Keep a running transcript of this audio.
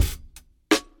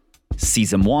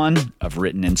Season 1 of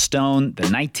Written in Stone, the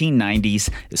 1990s,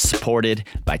 is supported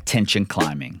by Tension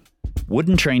Climbing,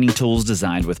 wooden training tools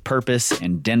designed with purpose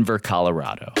in Denver,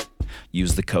 Colorado.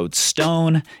 Use the code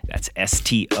STONE, that's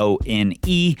STONE,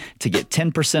 to get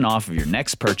 10% off of your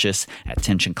next purchase at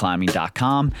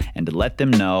tensionclimbing.com and to let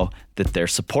them know that their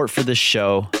support for this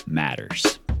show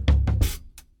matters.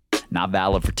 Not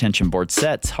valid for tension board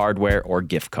sets, hardware, or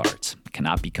gift cards.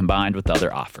 Cannot be combined with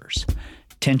other offers.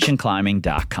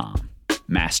 Tensionclimbing.com.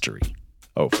 Mastery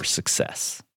over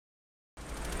success.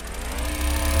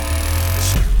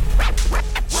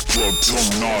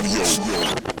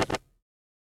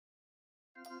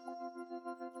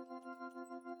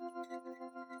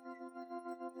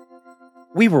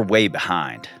 We were way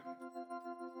behind.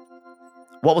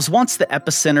 What was once the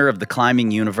epicenter of the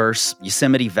climbing universe,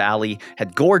 Yosemite Valley,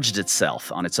 had gorged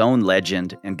itself on its own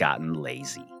legend and gotten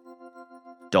lazy.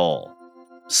 Dull.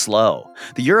 Slow.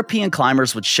 The European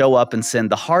climbers would show up and send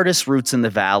the hardest routes in the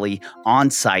valley on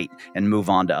site and move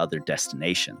on to other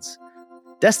destinations.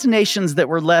 Destinations that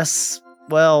were less,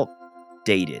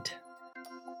 dated.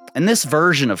 And this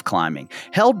version of climbing,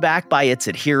 held back by its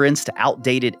adherence to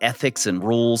outdated ethics and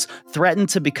rules, threatened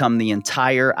to become the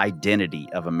entire identity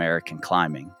of American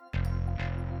climbing.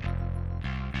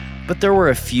 But there were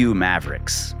a few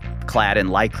mavericks, clad in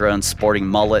lycra and sporting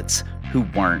mullets, who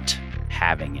weren't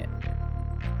having it.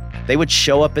 They would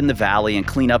show up in the valley and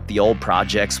clean up the old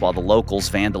projects while the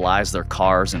locals vandalized their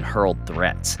cars and hurled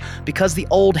threats, because the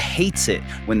old hates it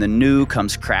when the new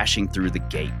comes crashing through the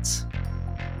gates.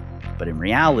 But in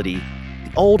reality,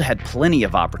 the old had plenty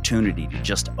of opportunity to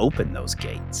just open those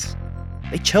gates.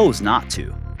 They chose not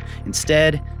to.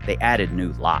 Instead, they added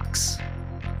new locks.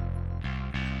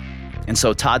 And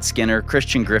so Todd Skinner,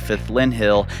 Christian Griffith, Lynn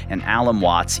Hill, and Alan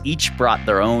Watts each brought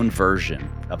their own version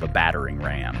of a battering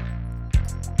ram.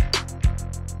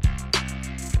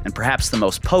 And perhaps the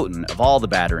most potent of all the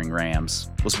battering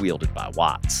rams was wielded by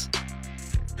Watts.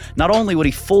 Not only would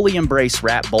he fully embrace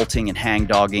rat bolting and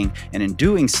hang-dogging, and in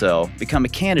doing so, become a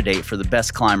candidate for the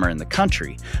best climber in the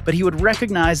country, but he would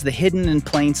recognize the hidden in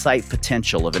plain sight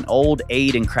potential of an old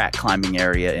aid and crack climbing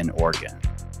area in Oregon.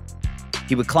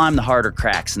 He would climb the harder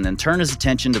cracks and then turn his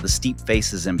attention to the steep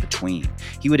faces in between.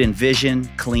 He would envision,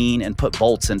 clean, and put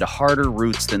bolts into harder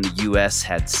routes than the U.S.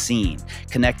 had seen,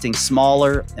 connecting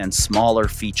smaller and smaller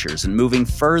features and moving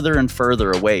further and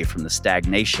further away from the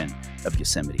stagnation of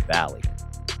Yosemite Valley.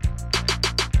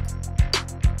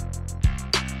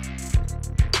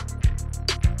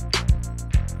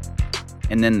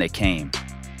 And then they came.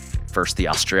 First the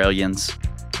Australians,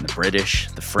 the British,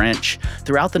 the French.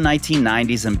 Throughout the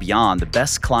 1990s and beyond, the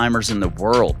best climbers in the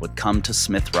world would come to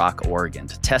Smith Rock, Oregon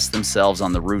to test themselves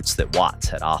on the routes that Watts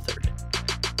had authored.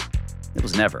 It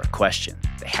was never a question.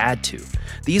 They had to.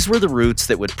 These were the routes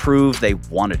that would prove they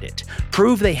wanted it,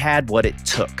 prove they had what it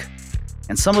took.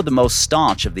 And some of the most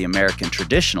staunch of the American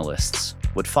traditionalists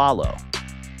would follow,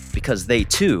 because they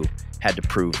too had to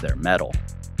prove their mettle.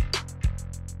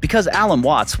 Because Alan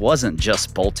Watts wasn't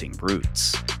just bolting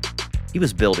routes. He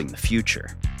was building the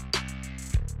future.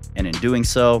 And in doing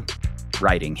so,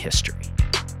 writing history.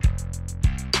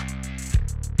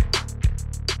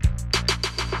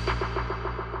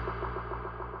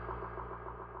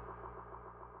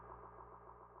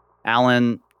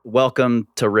 Alan, welcome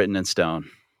to Written in Stone.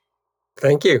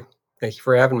 Thank you. Thank you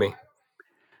for having me.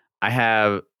 I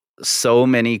have so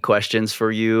many questions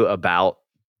for you about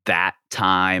that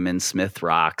time in Smith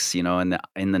Rocks, in the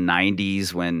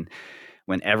 90s when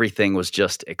everything was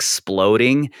just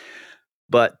exploding.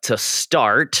 But to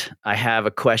start, I have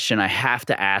a question I have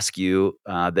to ask you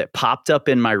that popped up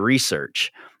in my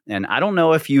research. And I don't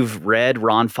know if you've read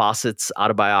Ron Fawcett's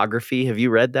autobiography. Have you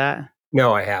read that?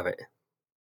 No, I haven't.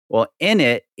 Well, in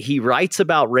it, he writes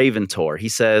about Raventor. He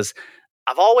says,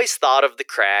 "I've always thought of the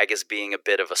crag as being a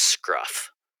bit of a scruff.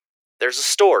 There's a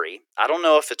story, I don't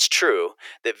know if it's true,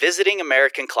 that visiting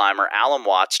American climber Alan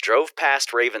Watts drove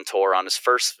past Raventor on his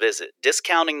first visit,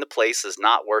 discounting the place as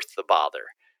not worth the bother.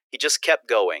 He just kept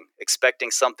going, expecting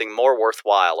something more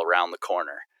worthwhile around the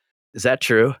corner." Is that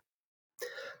true?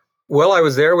 Well, I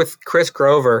was there with Chris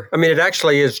Grover. I mean, it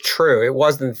actually is true. It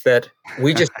wasn't that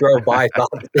we just drove by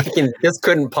thinking this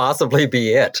couldn't possibly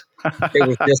be it. It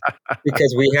was just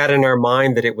because we had in our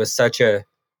mind that it was such a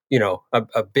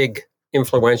big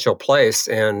influential place.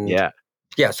 And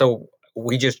so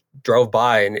we just drove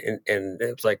by and it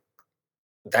was like,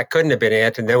 that couldn't have been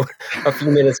it. And then a few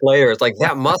minutes later, it's like,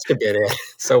 that must have been it.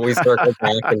 So we circled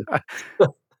back and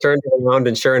turned around,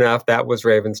 and sure enough, that was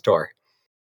Raven's Tor.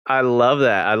 I love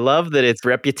that. I love that its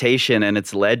reputation and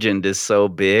its legend is so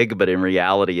big, but in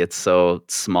reality, it's so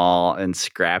small and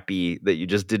scrappy that you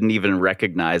just didn't even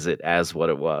recognize it as what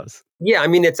it was. Yeah, I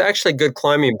mean, it's actually good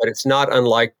climbing, but it's not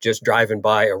unlike just driving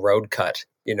by a road cut,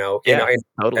 Yeah, in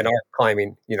totally. art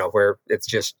climbing, where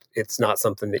it's not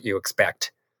something that you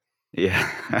expect. Yeah.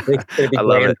 I think it's going to be I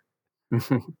love it.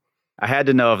 grand. I had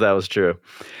to know if that was true.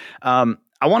 I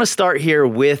want to start here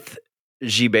with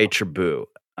Jibe Tribout,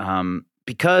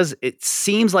 because it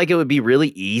seems like it would be really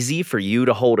easy for you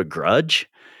to hold a grudge.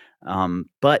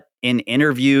 But in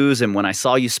interviews and when I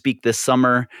saw you speak this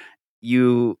summer,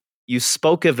 you you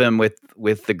spoke of him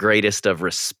with the greatest of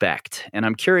respect, and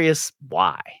I'm curious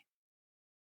why.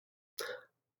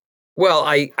 Well,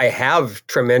 I have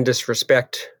tremendous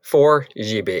respect for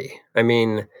GB. I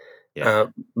mean, Yeah, uh,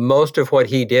 most of what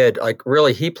he did, like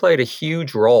really, he played a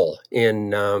huge role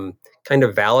in kind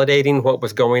of validating what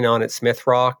was going on at Smith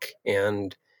Rock.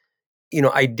 And,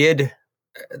 I did,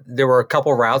 there were a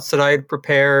couple routes that I had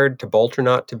prepared to bolt or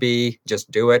not to be, just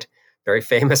do it, very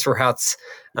famous routes.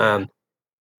 yeah, Um,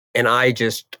 and I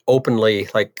just openly,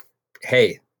 like,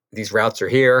 hey, these routes are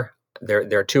here.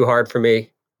 They're too hard for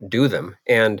me. Do them.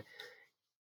 And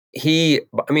I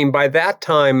mean, by that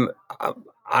time,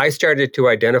 I started to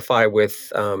identify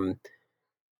with.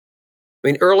 I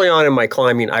mean, early on in my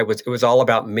climbing, it was all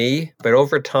about me, but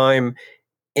over time,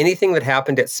 anything that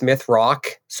happened at Smith Rock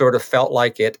sort of felt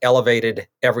like it elevated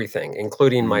everything,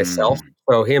 including myself. mm,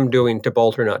 So him doing to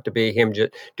bolt or not to be, him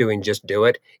doing just do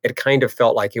it. It kind of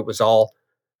felt like it was all.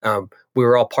 We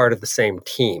were all part of the same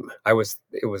team. It was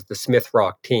the Smith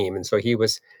Rock team, and so he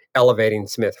was elevating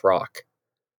Smith Rock.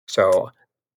 So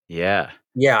yeah,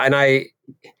 yeah,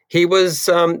 he was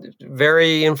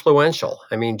very influential.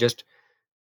 I mean, just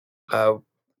uh,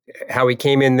 how he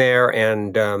came in there,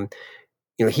 and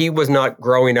he was not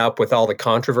growing up with all the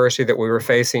controversy that we were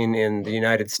facing in the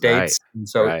United right, States, and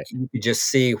so right. you could just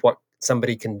see what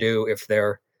somebody can do if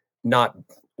they're not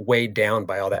weighed down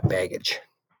by all that baggage.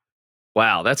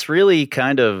 Wow, that's really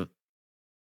kind of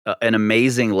an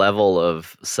amazing level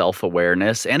of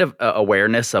self-awareness and of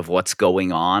awareness of what's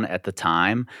going on at the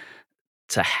time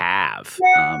to have,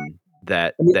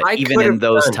 that I mean, that I even could have in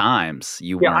those done. times,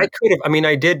 you Yeah, I weren't. could have. I mean,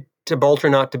 I did to bolt or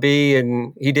not to be,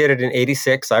 and he did it in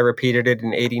 '86. I repeated it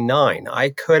in '89. I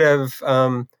could have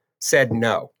said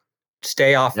no,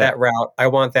 stay off Yeah. that route. I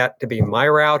want that to be my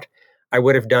route. I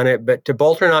would have done it, but to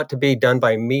bolt or not to be done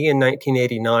by me in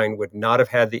 1989 would not have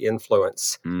had the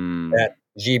influence Mm, that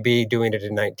GB doing it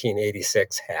in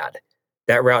 1986 had.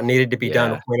 That route needed to be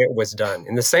done yeah. when it was done.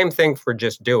 And the same thing for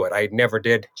Just Do It. I never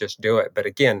did Just Do It. But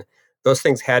again, those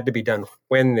things had to be done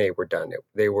when they were done.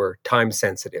 They were time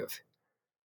sensitive.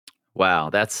 Wow,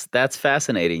 that's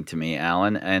fascinating to me,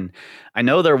 Alan. And I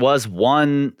know there was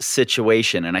one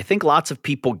situation, and I think lots of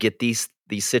people get these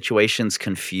situations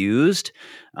confused.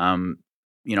 Um,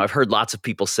 I've heard lots of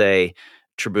people say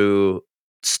Tribou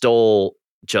stole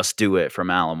 "Just Do It" from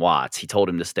Alan Watts. He told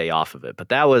him to stay off of it, but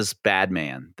that was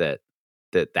Badman that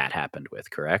happened with,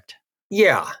 correct?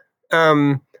 Yeah. I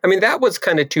mean, that was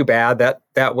kind of too bad.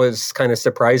 That was kind of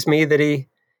surprised me that he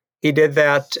did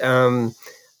that.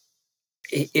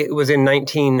 It was in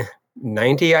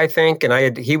 1990, I think,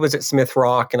 and he was at Smith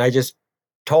Rock, and I just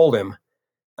told him,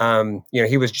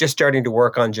 he was just starting to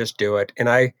work on Just Do It,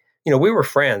 and we were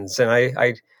friends, and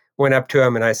I went up to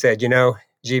him and I said,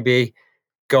 GB,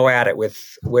 go at it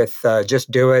with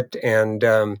Just Do It, and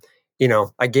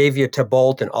I gave you to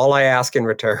Bolt, and all I ask in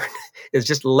return is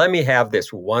just let me have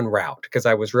this one route because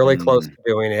I was really close Mm, to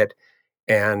doing it,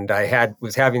 and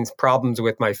was having problems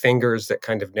with my fingers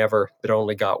that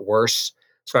only got worse.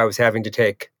 So I was having to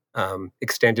take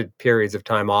extended periods of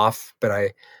time off. But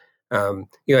I,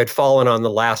 had fallen on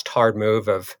the last hard move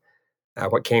of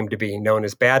what came to be known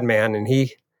as Bad Man, and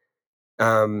he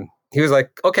was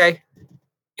like, okay.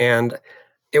 And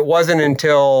it wasn't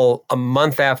until a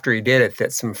month after he did it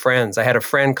that I had a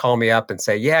friend call me up and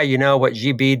say, yeah, you know what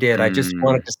GB did. I just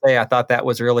wanted mm, to say I thought that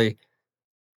was really,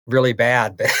 really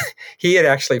bad. But he had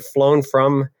actually flown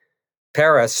from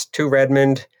Paris to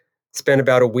Redmond, spent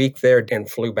about a week there, and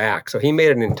flew back. So he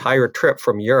made an entire trip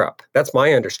from Europe. That's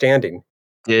my understanding.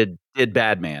 did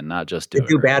Badman, not Just To Do It,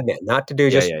 do right? Badman, not to do Yeah,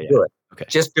 Just yeah, yeah. Do It. Okay.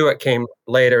 Just Do It came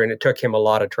later, and it took him a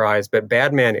lot of tries. But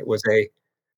Badman, it was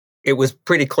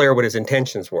pretty clear what his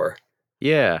intentions were.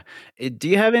 Yeah. Do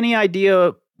you have any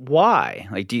idea why?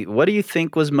 Like, what do you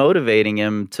think was motivating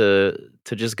him to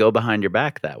just go behind your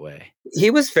back that way? He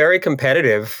was very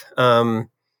competitive. I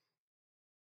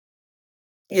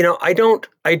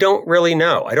don't really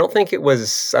know. I don't think it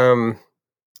was. And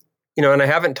I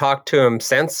haven't talked to him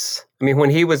since. I mean,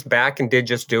 when he was back and did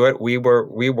Just Do It, we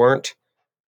weren't.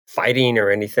 fighting or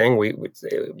anything. We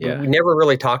never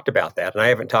really talked about that, and I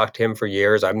haven't talked to him for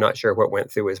years. I'm not sure what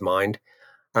went through his mind.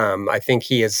 I think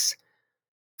he has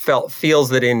feels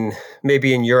that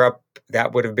maybe in Europe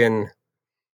that would have been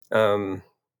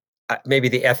maybe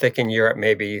the ethic in Europe,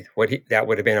 maybe that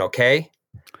would have been okay.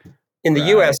 In the Right.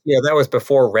 U.S., that was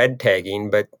before red tagging,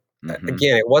 but Mm-hmm.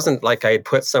 again, it wasn't like I had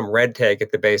put some red tag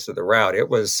at the base of the route. It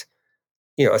was,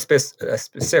 a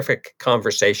specific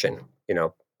conversation.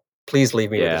 Please leave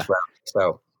me with Yeah. this route.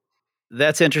 So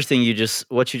That's interesting.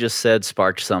 What you just said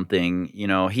sparked something.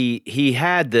 He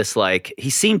had this, like,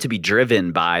 he seemed to be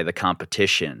driven by the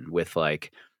competition with,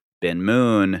 like, Ben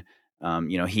Moon.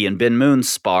 He and Ben Moon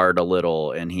sparred a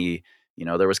little, and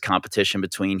there was competition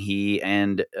between he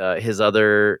and his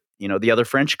other, the other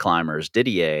French climbers,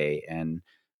 Didier and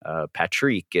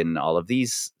Patrick, and all of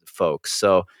these folks.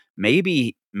 So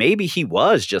maybe he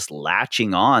was just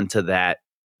latching on to that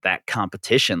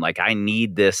competition. Like, I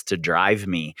need this to drive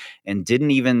me, and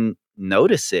didn't even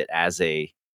notice it as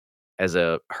a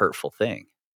hurtful thing.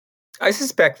 I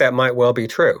suspect that might well be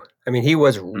true. I mean, he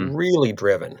was Mm, really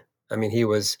driven. I mean, he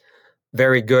was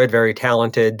very good, very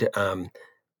talented.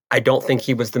 I don't think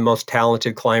he was the most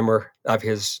talented climber of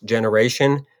his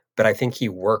generation, but I think he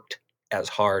worked as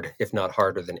hard, if not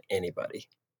harder, than anybody.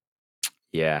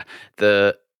 yeah.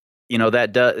 That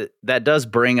does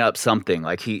bring up something.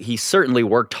 Like, he certainly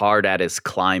worked hard at his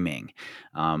climbing.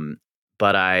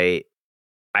 But I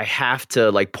have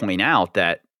to, like, point out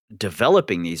that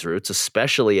developing these routes,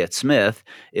 especially at Smith,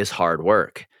 is hard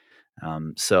work.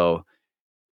 So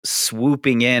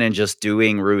swooping in and just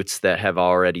doing routes that have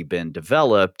already been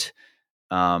developed,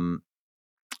 um,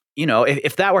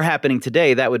 if that were happening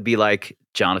today, that would be like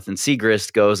Jonathan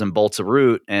Siegrist goes and bolts a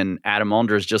route, and Adam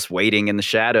Ondra is just waiting in the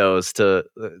shadows to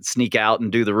sneak out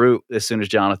and do the route as soon as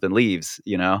Jonathan leaves.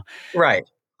 Right.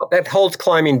 That holds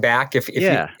climbing back. If you,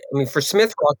 Yeah, I mean, for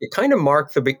Smith Rock, it kind of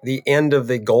marked the end of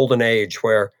the golden age,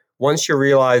 where once you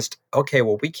realized, okay,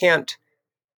 well, we can't.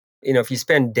 If you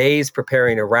spend days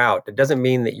preparing a route, it doesn't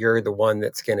mean that you're the one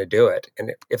that's going to do it.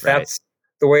 And if right. that's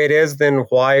the way it is, then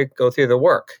why go through the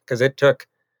work? Because it took,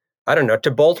 I don't know,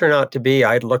 to bolt or not to be.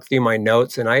 I'd looked through my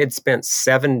notes, and I had spent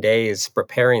 7 days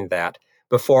preparing that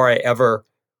before I ever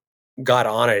got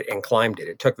on it and climbed it.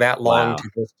 It took that long Wow. to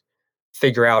just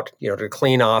figure out, to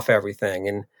clean off everything.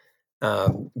 And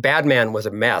Badman was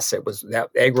a mess. It was that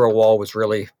Agro wall was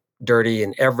really dirty,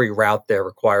 and every route there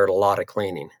required a lot of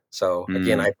cleaning. So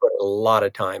again, I Mm, put a lot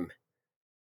of time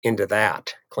into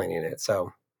that cleaning it.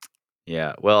 So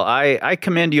yeah. Well, I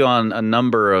commend you on a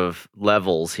number of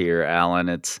levels here, Alan.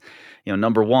 It's,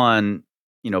 number one,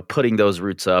 putting those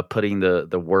roots up, putting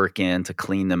the work in to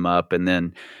clean them up, and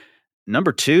then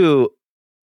number two,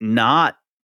 not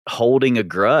holding a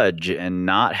grudge and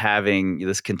not having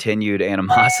this continued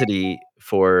animosity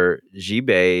for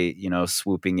Jibe,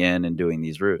 swooping in and doing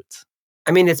these routes.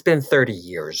 I mean, it's been 30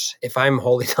 years. If I'm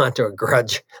holding on to a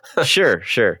grudge, Sure,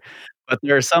 sure. But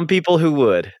there are some people who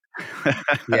would.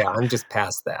 yeah, I'm just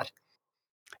past that.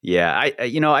 Yeah,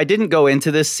 I didn't go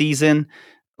into this season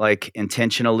like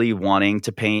intentionally wanting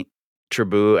to paint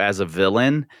Tribout as a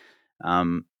villain.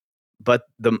 Um, but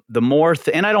the more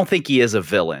and I don't think he is a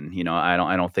villain, I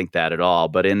don't think that at all.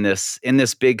 But in this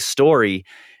big story,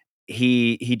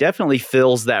 he definitely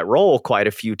fills that role quite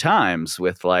a few times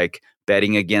with, like,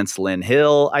 betting against Lynn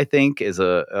Hill. I think is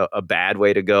a bad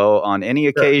way to go on any Sure.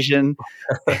 occasion.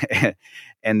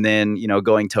 And then,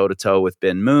 going toe to toe with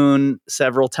Ben Moon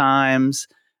several times,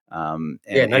 Yeah, and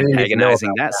and I didn't even know antagonizing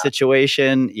about that that.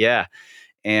 situation. Yeah.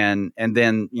 And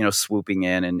then, swooping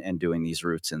in and doing these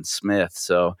routes in Smith.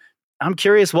 So I'm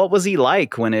curious, what was he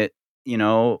like when you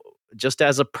know, just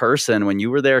as a person, when you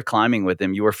were there climbing with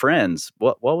him, you were friends.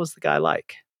 What was the guy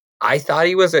like? I thought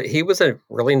he was a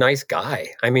really nice guy.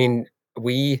 I mean,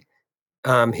 we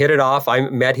hit it off. I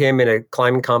met him in a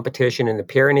climbing competition in the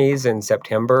Pyrenees in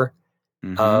September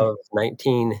Mm-hmm. of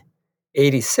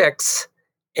 1986,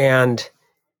 and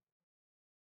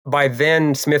by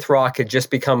then Smith Rock had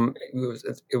just become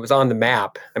it was on the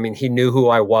map. I mean, he knew who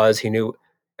I was. He knew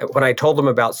when I told him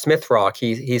about Smith Rock.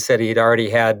 He said he'd already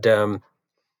had. He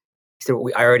said,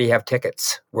 I already have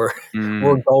tickets. We're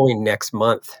Mm, going next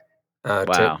month to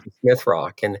wow. Smith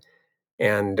Rock, and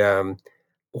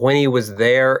when he was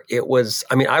there, it was.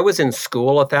 I mean, I was in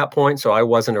school at that point, so I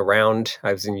wasn't around.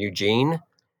 I was in Eugene,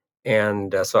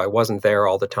 and so I wasn't there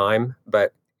all the time.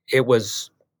 But it was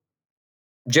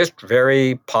just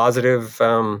very positive.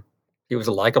 He was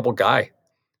a likable guy,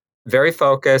 very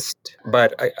focused,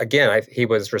 but he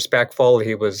was respectful.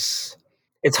 He was.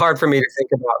 It's hard for me to think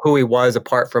about who he was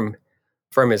apart from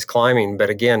his climbing. But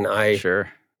again, I Sure.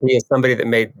 he is somebody that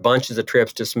made bunches of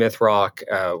trips to Smith Rock,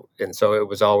 and so it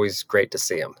was always great to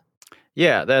see him.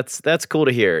 Yeah, that's cool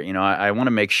to hear. I want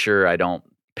to make sure I don't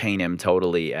paint him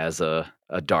totally as a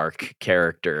dark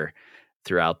character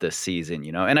throughout this season.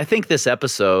 And I think this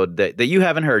episode that you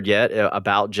haven't heard yet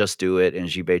about Just Do It and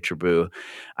Jibe Tribout,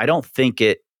 I don't think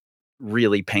it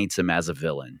really paints him as a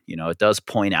villain. It does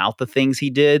point out the things he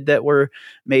did that were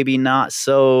maybe not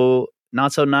so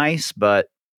nice, but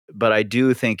I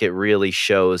do think it really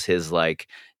shows his like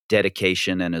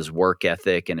dedication and his work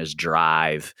ethic and his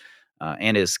drive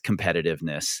and his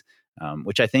competitiveness,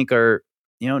 which I think are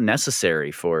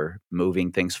necessary for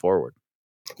moving things forward.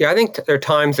 Yeah, I think there are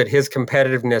times that his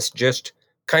competitiveness just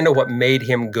kind of what made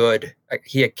him good.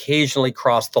 He occasionally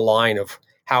crossed the line of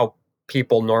how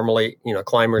people normally,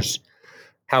 climbers,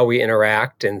 how we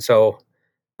interact, and so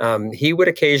he would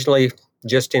occasionally,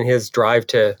 just in his drive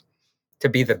to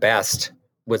be the best,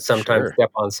 would sometimes Sure.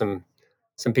 step on some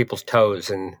people's toes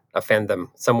and offend them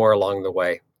somewhere along the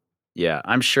way. Yeah,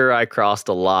 I'm sure I crossed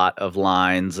a lot of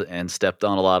lines and stepped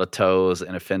on a lot of toes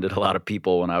and offended a lot of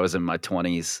people when I was in my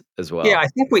 20s as Yeah, well. I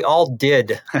think we all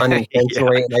did Yeah,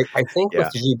 unintentionally. And I think with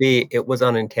yeah, GB, it was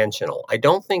unintentional. I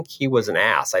don't think he was an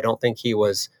ass. I don't think he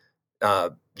was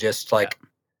just yeah. like,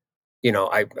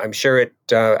 I'm sure at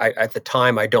the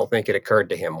time, I don't think it occurred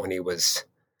to him when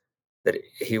that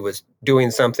he was doing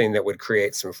something that would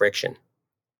create some friction.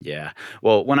 Yeah.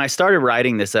 Well, when I started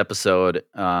writing this episode,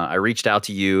 I reached out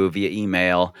to you via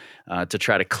email to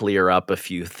try to clear up a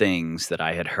few things that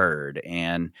I had heard,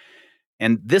 and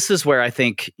this is where I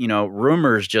think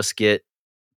rumors just get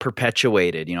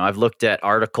perpetuated. I've looked at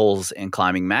articles in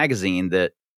Climbing Magazine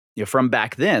that from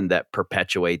back then that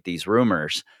perpetuate these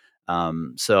rumors.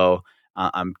 So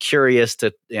I'm curious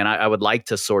and I would like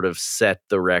to sort of set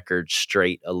the record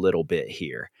straight a little bit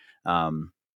here.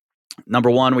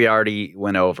 Number one, we already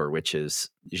went over, which is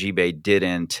Jibe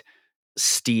didn't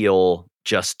steal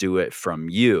Just Do It from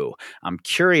you. I'm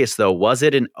curious though, was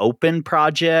it an open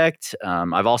project?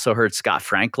 I've also heard Scott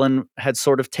Franklin had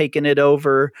sort of taken it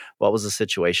over. What was the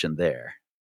situation there?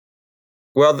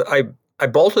 Well, I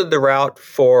bolted the route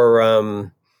for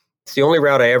it's the only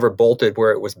route I ever bolted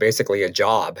where it was basically a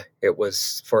job. It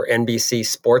was for NBC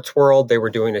Sports World. They were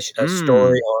doing a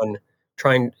story Mm. on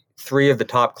trying three of the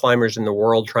top climbers in the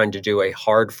world trying to do a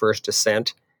hard first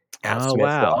ascent at Oh, Smith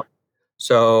wow. Rock.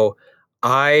 So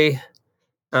I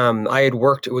I had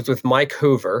worked. It was with Mike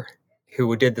Hoover,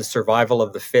 who did the Survival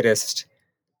of the Fittest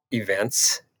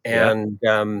events, Yep.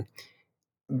 and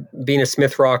being a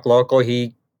Smith Rock local,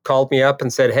 he called me up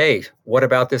and said, "Hey, what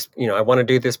about this? I want to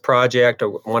do this project. I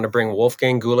want to bring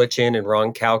Wolfgang Gulich in and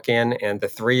Ron Kauk in, and the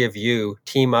three of you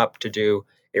team up to do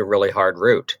a really hard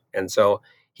route." And so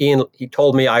he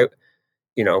told me,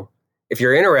 you know, if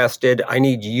you're interested, I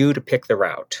need you to pick the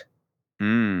route.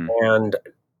 Mm. And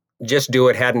Just Do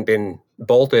It hadn't been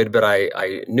bolted, but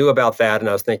I knew about that, and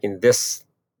I was thinking this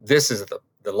is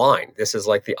the line. This is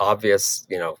like the obvious,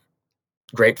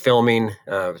 great filming.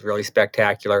 It was really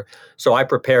spectacular. So I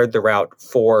prepared the route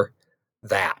for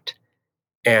that.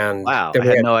 And Wow. then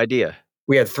I had no idea.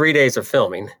 we had 3 days of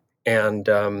filming. And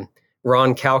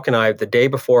Ron Kauk and I, the day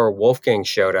before Wolfgang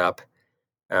showed up,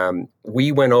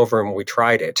 we went over and we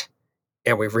tried it.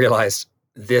 And we realized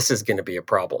this is going to be a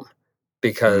problem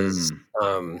because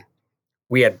Mm.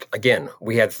 we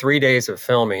had 3 days of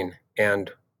filming. And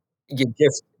you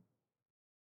just,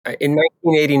 in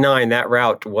 1989, that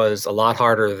route was a lot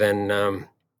harder than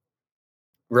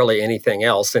really anything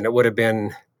else, and it would have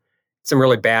been some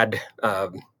really bad.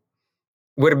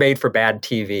 Would have made for bad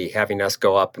TV having us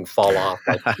go up and fall off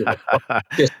like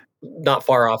just not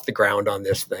far off the ground on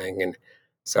this thing. And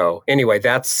so anyway,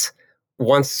 that's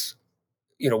once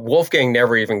Wolfgang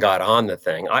never even got on the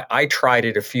thing. I tried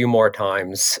it a few more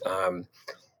times.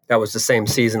 That was the same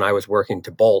season I was working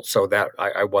to bolt, so that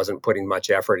I wasn't putting much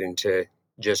effort into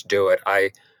Just Do It.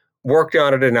 I worked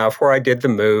on it enough where I did the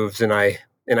moves, and I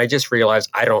just realized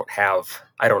I don't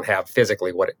have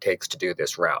physically what it takes to do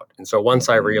this route. And so once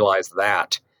I Mhm. realized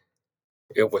that,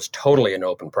 it was totally an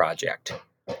open project.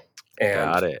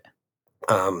 And Got it.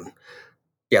 um,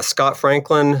 yeah, Scott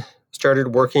Franklin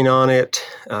started working on it.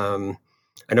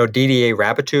 I know DDA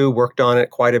Rabitou worked on it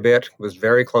quite a bit, was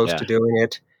very close Yeah. to doing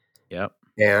it. Yep.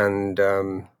 And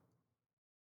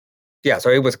yeah, so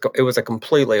it was a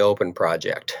completely open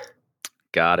project.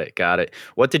 Got it. Got it.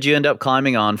 What did you end up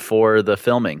climbing on for the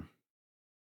filming?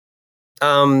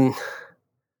 Um,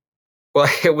 well,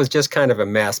 it was just kind of a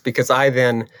mess because I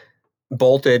then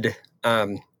bolted.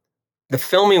 The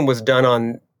filming was done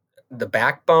on the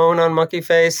backbone on Monkey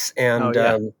Face Oh, and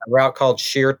yeah. a route called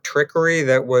Sheer Trickery.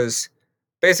 That was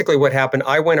basically what happened.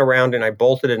 I went around and I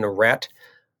bolted an arete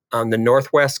on the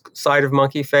northwest side of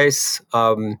Monkey Face,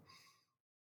 and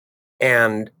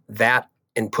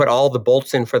put all the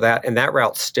bolts in for that, and that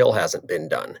route still hasn't been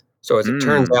done. So as it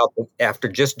turns out, after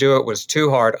Just Do It was too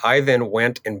hard, I then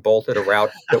went and bolted a route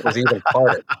that was even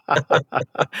harder. But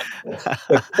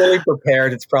fully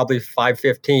prepared, it's probably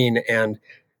 5:15, and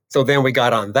so then we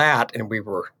got on that, and we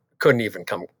couldn't even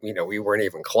come. We weren't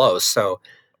even close. So,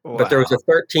 but there was a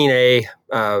 13A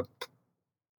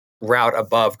route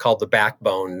above called the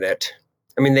Backbone that,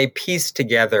 I mean, they pieced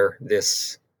together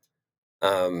this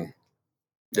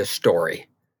story.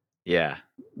 Yeah.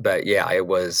 But yeah, it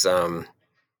was.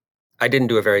 I didn't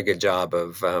do a very good job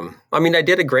of. I mean, I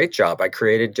did a great job. I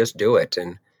created Just Do It,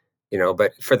 and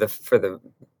but for the for show,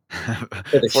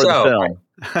 the film.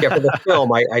 for the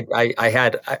film, I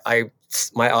had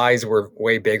my eyes were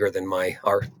way bigger than my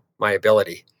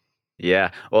ability. Yeah.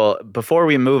 Well, before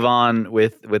we move on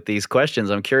with these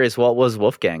questions, I'm curious, what was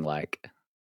Wolfgang like?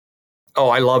 Oh,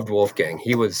 I loved Wolfgang.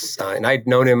 He was, and I'd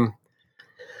known him.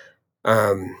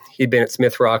 He'd been at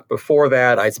Smith Rock before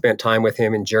that. I spent time with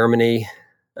him in Germany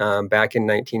back in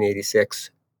 1986.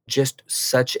 Just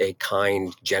such a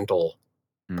kind, gentle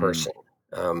person.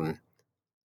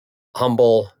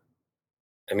 Humble.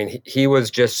 I mean, he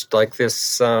was just like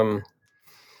this. I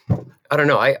don't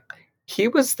know. He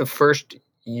was the first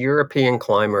European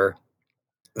climber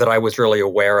that I was really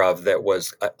aware of that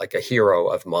was like a hero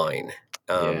of mine.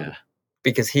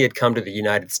 Because he had come to the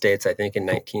United States, I think, in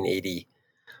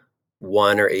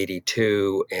 1981 or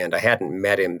 82, and I hadn't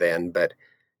met him then, but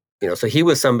so he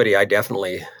was somebody I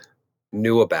definitely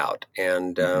knew about,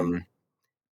 and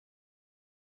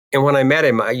and when I met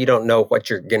him, you don't know what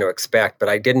you're going to expect, but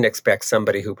I didn't expect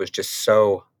somebody who was just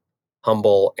so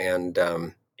humble and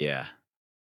I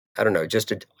don't know,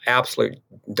 just an absolute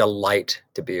delight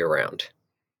to be around.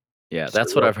 Yeah,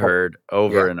 that's what I've heard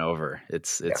over and over.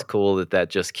 It's cool that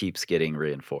just keeps getting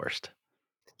reinforced.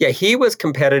 Yeah, he was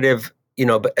competitive,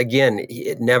 but again,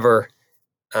 it never.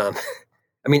 I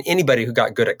mean, anybody who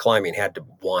got good at climbing had to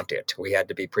want it. We had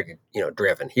to be pretty,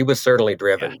 driven. He was certainly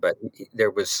driven, but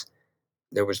there was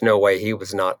no way he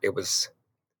was not. It was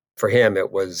for him.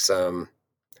 It was. I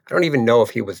don't even know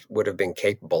if he would have been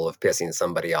capable of pissing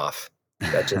somebody off.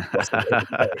 That just wasn't.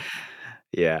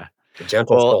 Yeah, a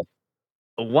gentle soul.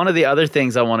 One of the other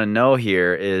things I want to know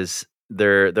here is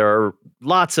there are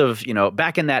lots of,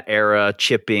 back in that era,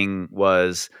 chipping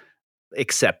was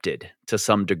accepted to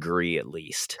some degree, at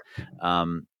least.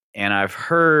 And I've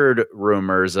heard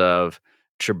rumors of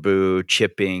Tribout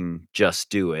chipping Just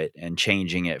Do It and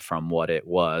changing it from what it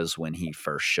was when he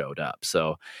first showed up.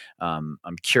 So I'm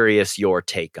curious your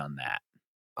take on that.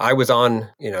 I was on,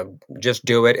 Just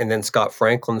Do It, and then Scott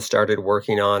Franklin started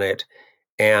working on it,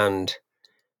 and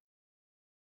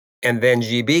then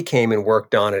Jibe came and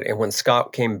worked on it. And when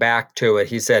Scott came back to it,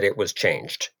 he said it was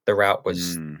changed. The route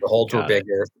was, the holds were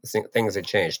bigger, things had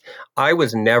changed. I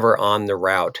was never on the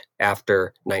route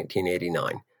after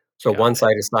 1989. So once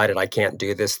I decided I can't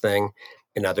do this thing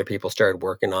and other people started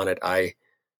working on it, I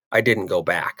didn't go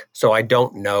back. So I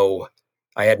don't know.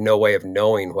 I had no way of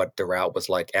knowing what the route was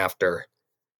like after,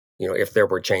 if there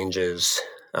were changes.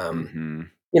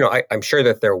 I'm sure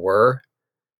that there were.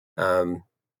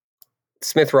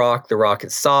 Smith Rock, the rock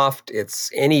is soft. It's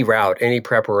any route, any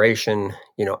preparation.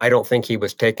 I don't think he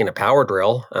was taking a power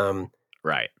drill.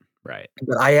 Right.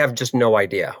 But I have just no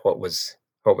idea what was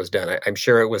done. I'm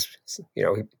sure it was,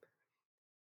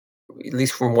 at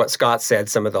least from what Scott said,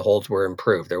 some of the holds were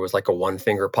improved. There was like a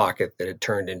 1-finger pocket that had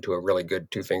turned into a really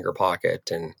good 2-finger pocket.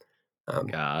 And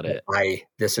got it.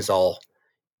 This is all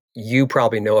you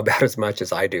probably know about as much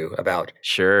as I do about.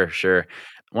 Sure.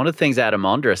 One of the things Adam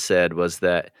Ondra said was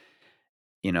that,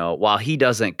 while he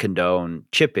doesn't condone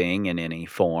chipping in any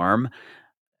form,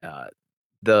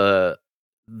 the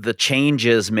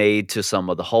changes made to some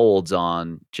of the holds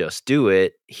on Just Do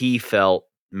It, he felt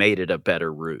made it a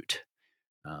better route.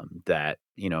 That,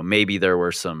 maybe there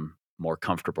were some more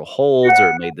comfortable holds, or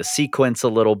it made the sequence a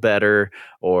little better,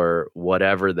 or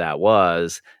whatever that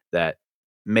was that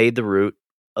made the route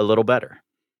a little better.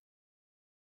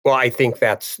 Well, I think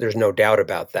there's no doubt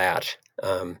about that.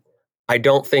 I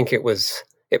don't think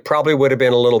it probably would have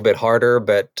been a little bit harder,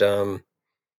 but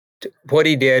what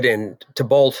he did and to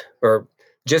bolt or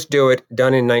Just Do It,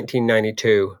 done in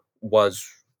 1992, was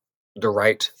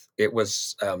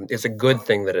it's a good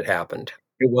thing that it happened.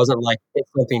 It wasn't like it's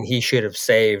something he should have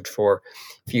saved for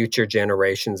future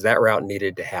generations. That route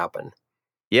needed to happen.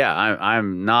 Yeah,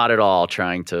 I'm not at all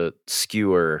trying to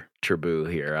skewer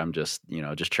Tribout here. I'm just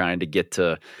trying to get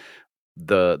to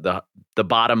the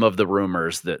bottom of the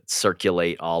rumors that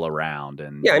circulate all around.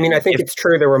 Yeah, I mean, I And think if it's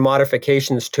true there were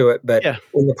modifications to it, but yeah,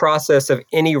 in the process of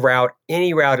any route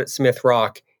at Smith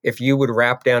Rock, if you would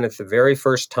wrap down it the very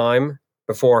first time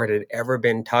before it had ever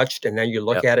been touched, and then you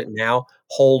look yep, at it now,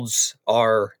 holds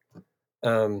are,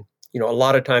 a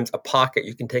lot of times a pocket.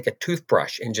 You can take a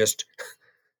toothbrush and just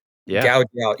yeah, gouge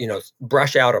out,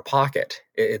 brush out a pocket.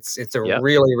 It's a yep.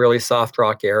 really, really soft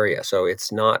rock area, so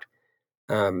it's not.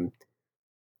 Um,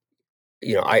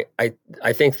 I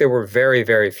think there were very,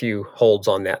 very few holds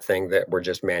on that thing that were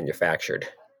just manufactured.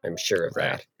 I'm sure of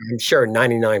Right. that. I'm sure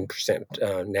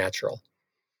 99% natural.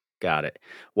 Got it.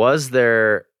 Was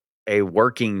there a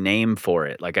working name for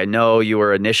it? Like, I know you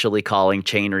were initially calling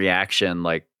chain reaction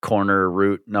like corner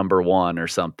root number 1 or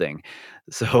something.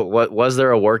 So what was there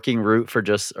a working route for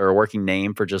just or a working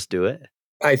name for just do it?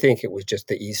 I think it was just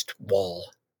the east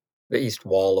wall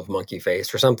of Monkey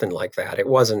Face or something like that. It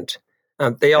wasn't.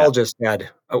 They Yeah. all just had.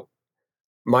 Oh,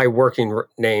 my working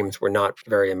names were not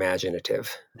very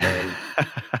imaginative. Yeah,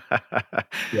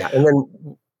 and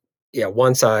then yeah,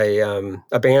 once I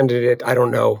abandoned it, I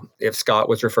don't know if Scott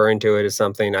was referring to it as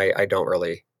something. I don't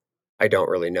really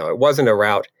know. It wasn't a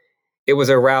route. It was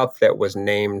a route that was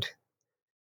named.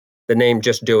 The name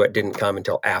 "Just Do It" didn't come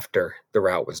until after the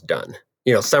route was done.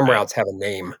 Some Right. routes have a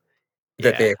name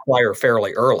that Yeah. they acquire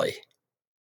fairly early.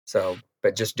 So,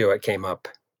 but "Just Do It" came up.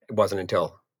 It wasn't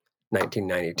until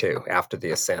 1992, after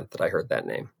the ascent, that I heard that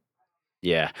name.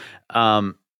 Yeah.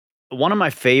 Um, One of my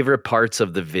favorite parts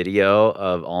of the video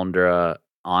of Ondra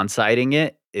on-sighting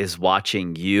it is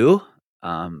watching you.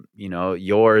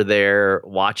 You're there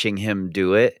watching him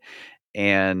do it,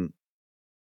 and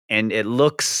it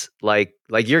looks like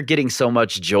you're getting so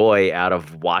much joy out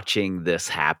of watching this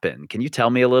happen. Can you tell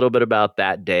me a little bit about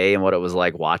that day and what it was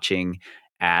like watching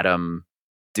Adam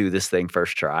do this thing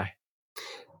first try?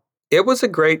 It was a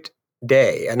great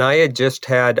day, and I had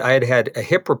had a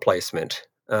hip replacement.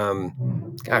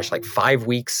 Like 5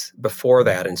 weeks before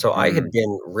that, and so I had Mm,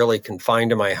 been really confined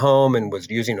to my home and was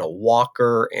using a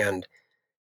walker, and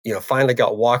finally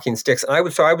got walking sticks. And I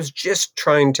was just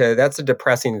trying to. That's a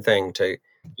depressing thing to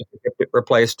get the hip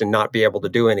replaced and not be able to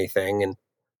do anything. And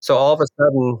so all of a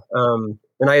sudden,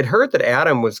 and I had heard that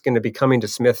Adam was going to be coming to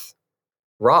Smith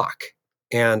Rock.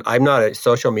 And I'm not a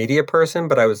social media person,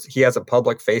 but he has a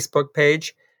public Facebook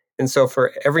page. And so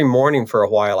for every morning for a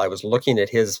while, I was looking at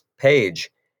his page.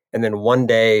 And then one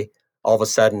day, all of a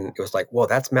sudden, it was like, whoa,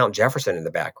 that's Mount Jefferson in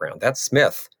the background. That's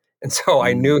Smith. And so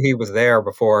I mm. knew he was there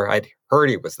before I'd heard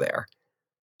he was there.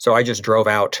 So I just drove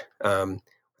out with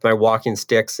my walking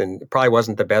sticks, and it probably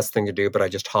wasn't the best thing to do, but I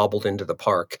just hobbled into the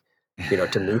park,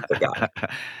 to meet the guy.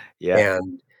 Yeah,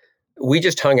 And we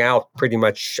just hung out pretty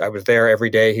much. I was there every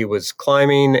day he was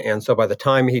climbing, and so by the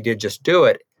time he did Just Do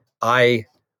It, I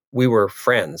we were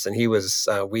friends, and he was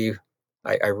we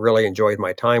I really enjoyed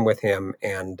my time with him,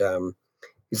 and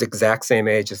he's the exact same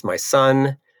age as my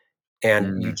son,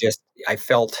 and mm, I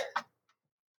felt,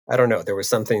 I don't know, there was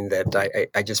something that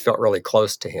I just felt really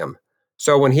close to him.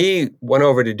 So when he went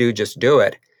over to do Just Do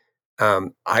It,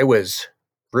 I was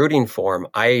rooting for him.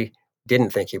 I didn't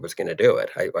think he was going to do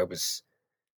it. I was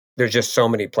There's just so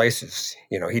many places.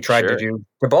 He tried to sure. do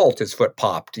Tribout, his foot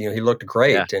popped. He looked Yeah,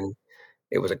 great, and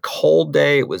it was a cold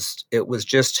day. It was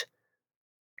just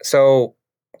so.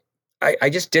 I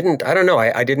just didn't. I don't know.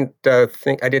 I didn't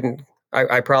think. I didn't.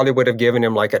 I probably would have given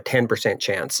him like a 10%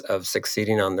 chance of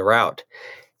succeeding on the route.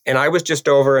 And I was just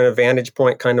over in a vantage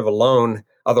point, kind of alone.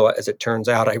 Although, as it turns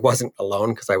out, I wasn't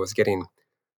alone because I was getting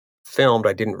filmed.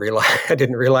 I didn't realize. I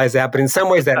didn't realize that. But in some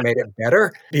ways, that made it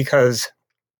better because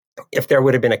if there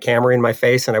would have been a camera in my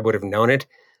face and I would have known it,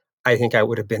 I think I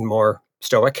would have been more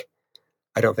stoic.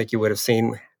 I don't think you would have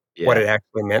seen what yeah, it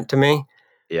actually meant to me.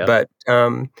 yep, But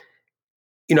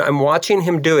I'm watching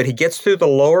him do it. He gets through the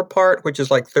lower part, which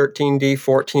is like 13D,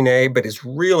 14A, but is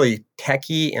really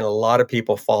techy, and a lot of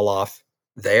people fall off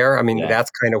there. I mean, yeah,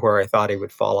 that's kind of where I thought he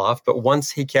would fall off. But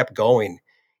once he kept going,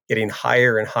 getting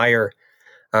higher and higher,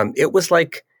 it was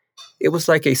like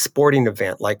a sporting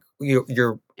event, like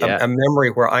you're yeah, a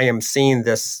memory where I am seeing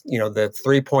this, the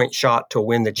 3-point shot to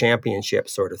win the championship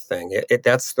sort of thing.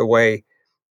 That's the way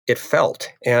it felt.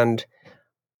 And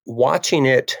watching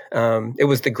it, it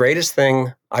was the greatest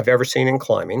thing I've ever seen in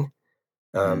climbing,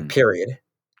 mm, period.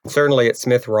 Certainly at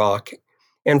Smith Rock.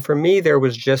 And for me, there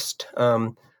was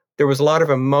a lot of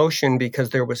emotion because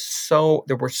there were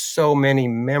so many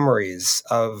memories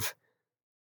of,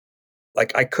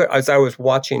 like, as I was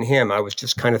watching him, I was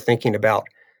just kind of thinking about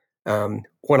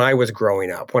when I was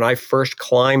growing up, when I first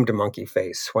climbed Monkey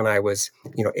Face, when I was,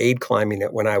 aid climbing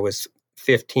it, when I was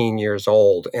 15 years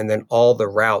old, and then all the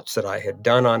routes that I had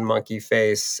done on Monkey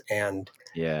Face and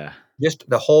Yeah. just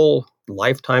the whole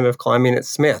lifetime of climbing at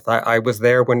Smith. I was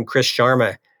there when Chris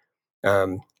Sharma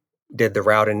did the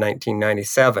route in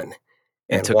 1997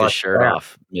 And and took his watched shirt that.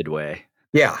 off midway.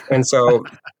 Yeah, and so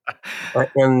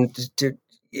and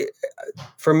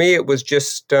for me, it was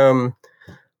just I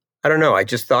don't know. I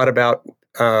just thought about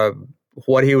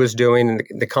what he was doing and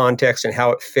the context and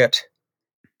how it fit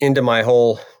into my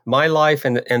life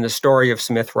and the story of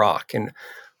Smith Rock. And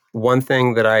one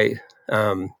thing that I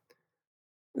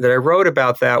wrote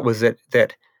about that was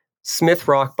that Smith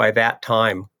Rock by that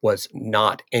time was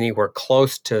not anywhere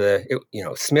close to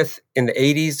Smith in the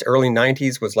 80s, early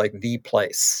 90s was like the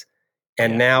place.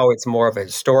 And now it's more of a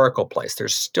historical place.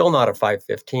 There's still not a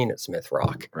 515 at Smith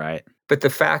Rock. Right. But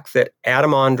the fact that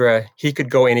Adam Ondra, he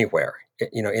could go anywhere,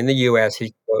 in the U.S.,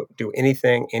 he could do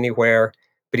anything, anywhere,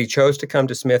 but he chose to come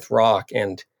to Smith Rock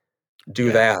and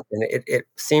do that. And it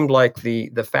seemed like the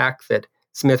fact that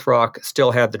Smith Rock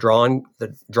still had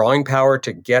the drawing power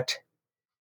to get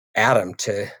Adam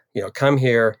to, come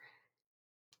here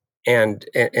and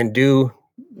do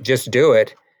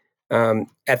it.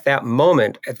 At that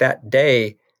moment, at that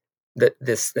day,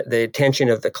 the attention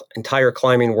of the entire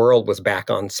climbing world was back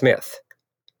on Smith,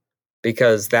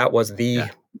 because that was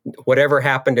whatever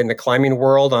happened in the climbing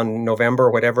world on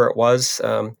November, whatever it was,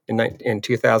 in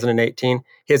 2018,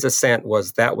 his ascent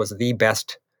was the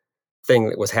best thing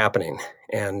that was happening.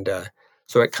 And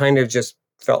so it kind of just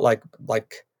felt like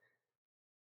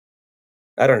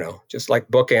I don't know, just like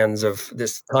bookends of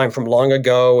this time from long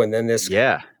ago, and then this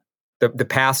the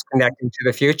past connecting to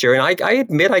the future. And I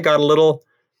admit I got a little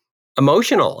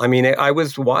emotional. I mean, I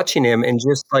was watching him and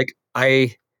just like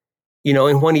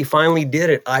and when he finally did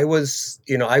it, I was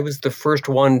the first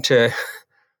one to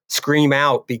scream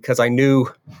out, because I knew,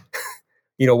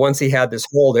 once he had this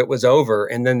hold, it was over.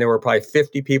 And then there were probably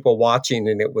 50 people watching,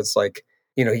 and it was like,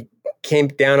 he came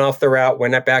down off the route,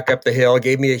 went back up the hill,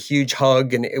 gave me a huge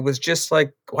hug. And it was just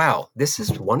like, wow, this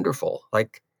is wonderful.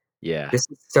 Like, this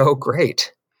is so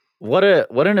great. What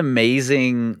an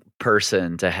amazing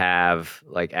person to have,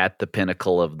 like, at the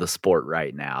pinnacle of the sport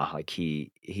right now. Like,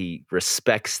 he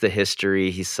respects the history.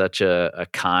 He's such a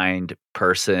kind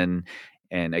person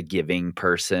and a giving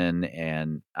person.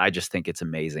 And I just think it's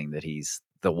amazing that he's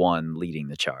the one leading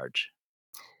the charge.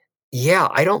 Yeah,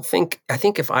 I think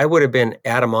if I would have been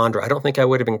Adam Ondra, I don't think I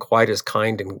would have been quite as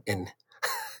kind and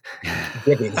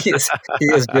giving. He is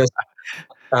just,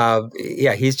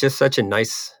 he's just such a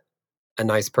nice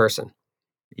person.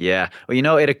 Yeah.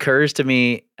 Well, it occurs to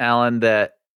me, Alan,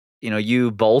 that,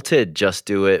 you bolted Just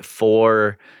Do It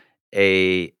for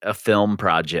a film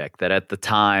project that at the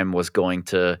time was going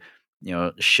to,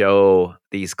 show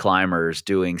these climbers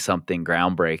doing something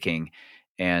groundbreaking.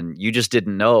 And you just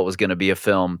didn't know it was going to be a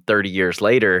film 30 years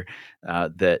later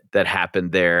that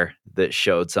happened there that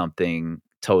showed something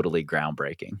totally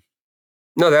groundbreaking.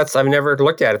 No, I've never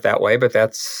looked at it that way, but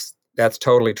that's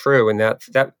totally true. And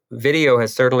that video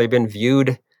has certainly been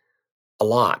viewed a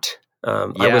lot.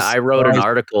 I wrote an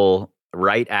article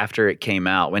right after it came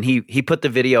out when he put the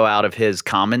video out of his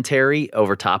commentary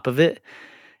over top of it.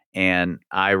 And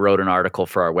I wrote an article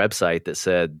for our website that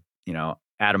said,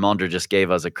 Adam Ondra just gave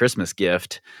us a Christmas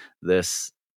gift,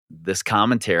 this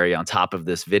commentary on top of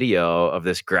this video of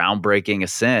this groundbreaking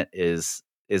ascent is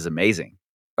amazing.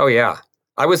 Oh yeah.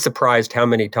 I was surprised how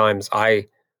many times I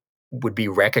would be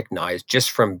recognized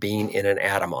just from being in an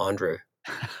Adam Ondra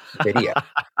video.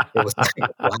 It was like,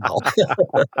 wow.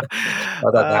 I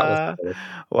thought that was cool.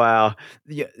 Wow.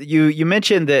 You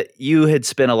mentioned that you had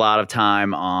spent a lot of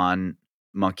time on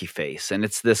Monkey Face, and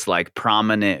it's this like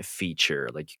prominent feature.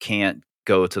 Like, you can't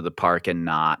go to the park and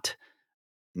not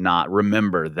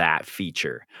remember that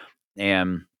feature.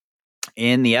 And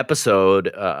in the episode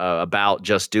about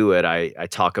Just Do It, I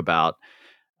talk about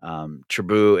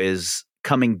Tribout is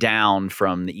coming down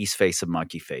from the east face of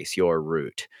Monkey Face, your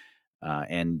route.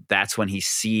 And that's when he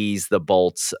sees the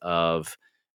bolts of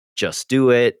Just Do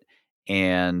It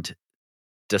and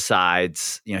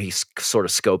decides, he sort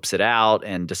of scopes it out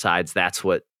and decides that's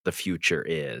what the future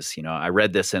is. I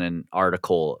read this in an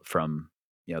article from,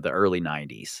 the early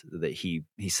 90s that he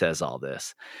says all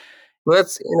this. Well,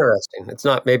 that's interesting. It's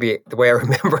not maybe the way I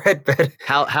remember it, but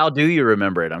how do you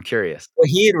remember it? I'm curious. Well,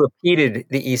 he had repeated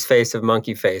the east face of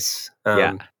Monkey Face.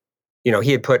 He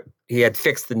had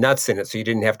fixed the nuts in it, so you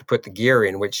didn't have to put the gear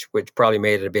in, which probably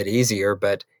made it a bit easier.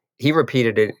 But he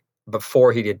repeated it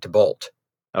before he did to bolt.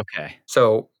 Okay.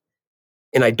 So,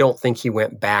 and I don't think he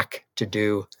went back to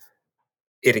do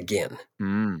it again.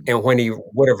 And when he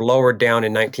would have lowered down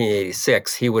in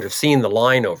 1986, he would have seen the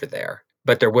line over there.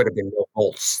 but there would have been no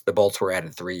bolts. The bolts were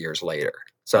added 3 years later.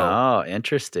 So, Oh,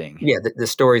 interesting. yeah, the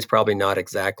story's probably not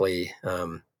exactly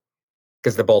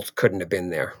because the bolts couldn't have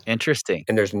been there. Interesting.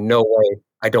 And there's no way,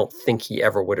 I don't think he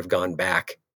ever would have gone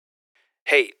back.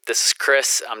 Hey, this is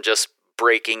Chris. I'm just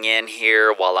breaking in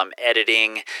here while I'm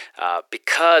editing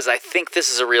because I think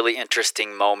this is a really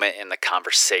interesting moment in the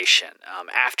conversation.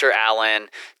 After Alan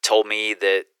told me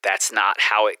that that's not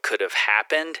how it could have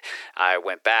happened, I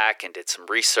went back and did some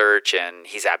research, and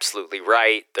he's absolutely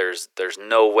right. There's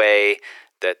no way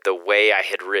that the way I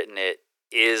had written it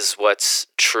is what's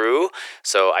true.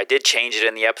 So I did change it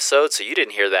in the episode, so you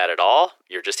didn't hear that at all.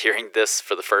 You're just hearing this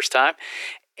for the first time.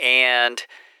 And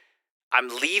I'm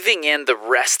leaving in the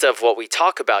rest of what we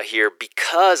talk about here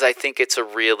because I think it's a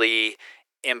really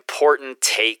important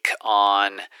take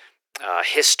on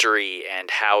history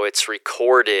and how it's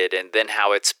recorded and then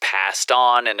how it's passed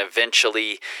on and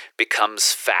eventually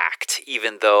becomes fact,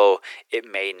 even though it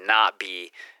may not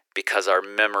be because our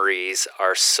memories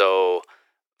are so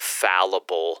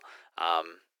fallible.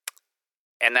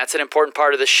 And that's an important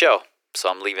part of the show, so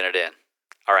I'm leaving it in.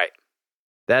 All right.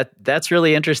 That's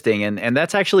really interesting, and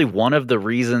that's actually one of the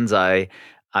reasons I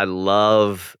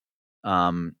love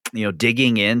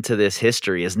digging into this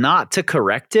history is not to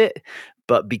correct it,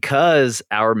 but because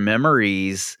our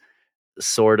memories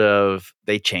sort of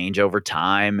they change over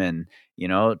time, and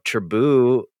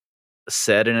Tribout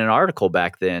said in an article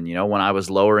back then, when I was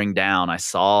lowering down, I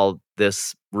saw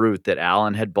this route that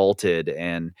Alan had bolted,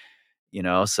 and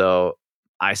so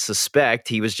I suspect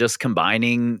he was just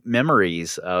combining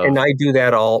memories of. And I do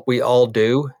that we all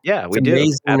do. Yeah, It's we do.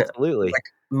 amazing. Absolutely. Like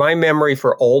my memory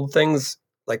for old things,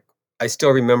 like I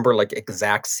still remember like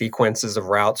exact sequences of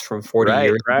routes from 40 Right,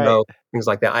 years right. ago, things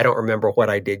like that. I don't remember what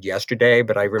I did yesterday,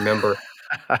 but I remember,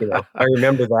 I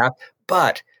remember that.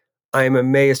 But I'm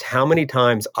amazed how many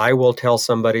times I will tell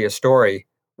somebody a story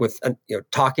with,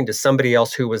 talking to somebody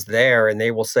else who was there, and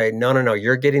they will say, no, no, no,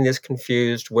 you're getting this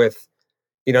confused with,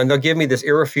 and they'll give me this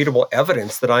irrefutable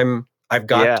evidence that I've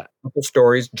got Yeah.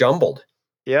 stories jumbled.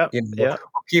 Yep, yep.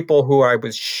 People who I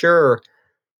was sure,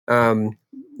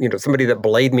 somebody that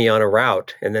belayed me on a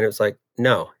route, and then it was like,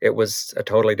 no, it was a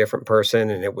totally different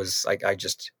person, and it was like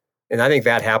and I think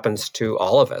that happens to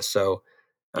all of us. So,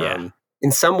 Yeah.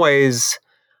 in some ways,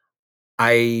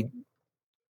 I,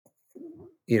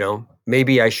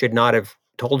 maybe I should not have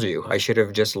told you. I should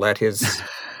have just let his.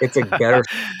 It's a better.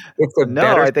 It's a No,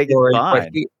 better I think it's story.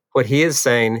 fine. What he is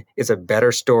saying is a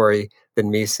better story than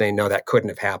me saying no, that couldn't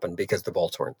have happened because the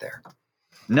bolts weren't there.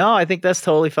 No, I think that's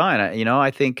totally fine.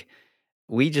 I think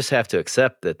we just have to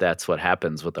accept that that's what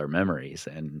happens with our memories,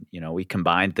 and we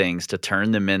combine things to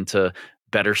turn them into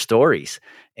better stories,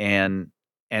 and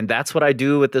that's what I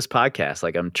do with this podcast.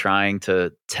 Like, I'm trying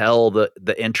to tell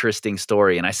the interesting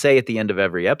story, and I say at the end of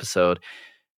every episode,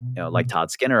 like Todd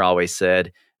Skinner always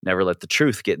said, never let the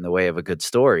truth get in the way of a good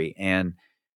story, and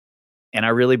I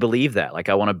really believe that. Like,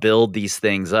 I want to build these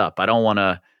things up. I don't want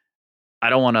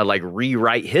to like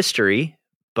rewrite history,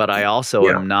 but I also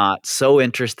Yeah, am not so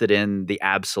interested in the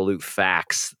absolute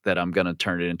facts that I'm going to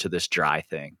turn it into this dry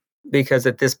thing. because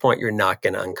at this point, you're not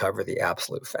going to uncover the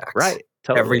absolute facts. Right.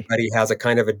 Totally. Everybody has a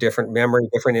kind of a different memory,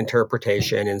 different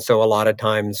interpretation, and so a lot of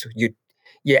times you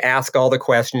ask all the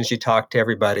questions, you talk to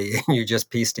everybody, and you just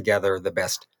piece together the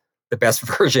best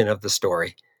version of the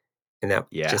story, and that's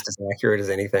Yeah. just as accurate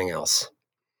as anything else.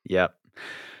 Yep.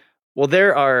 Well,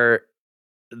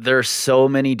 there's so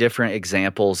many different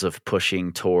examples of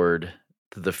pushing toward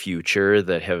the future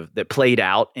that played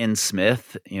out in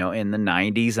Smith, in the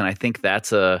 90s, and I think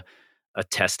that's a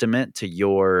testament to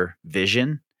your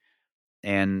vision.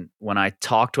 And when I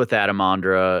talked with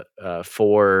Adamandra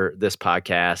for this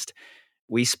podcast,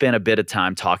 we spent a bit of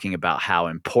time talking about how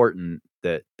important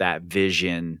that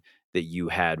vision that you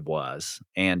had was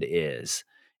and is,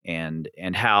 and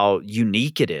how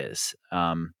unique it is.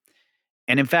 And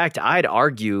in fact, I'd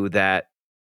argue that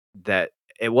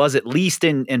it was, at least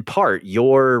in part,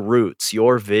 your roots,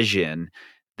 your vision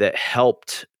that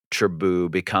helped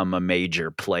Tribout become a major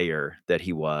player that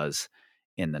he was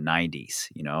in the 90s.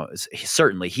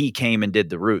 Certainly he came and did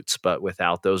the roots, but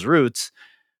without those roots,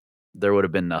 there would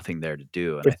have been nothing there to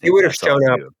do. And I If he think would have that's all shown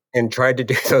up you. and tried to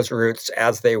do those routes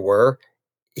as they were,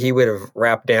 he would have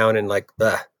wrapped down and like,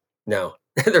 ugh, no,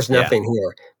 there's Yeah, nothing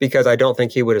here. Because I don't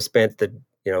think he would have spent the,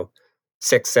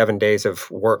 6, 7 days of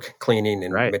work cleaning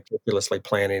and right. meticulously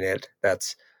planning it.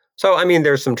 So, I mean,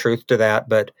 there's some truth to that.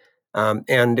 But,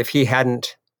 and if he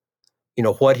hadn't,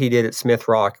 what he did at Smith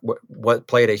Rock, what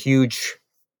played a huge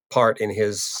part in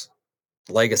his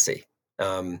legacy.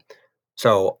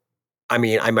 So, I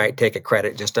mean, I might take a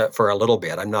credit just for a little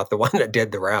bit. I'm not the one that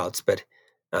did the routes, but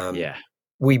Yeah.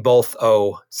 we both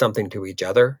owe something to each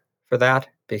other for that,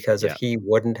 because if Yeah. he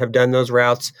wouldn't have done those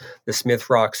routes, the Smith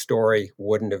Rock story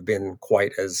wouldn't have been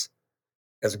quite as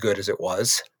good as it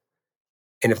was.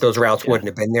 And if those routes Yeah. wouldn't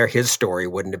have been there, his story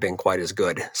wouldn't have been quite as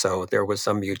good. So there was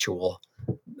some mutual,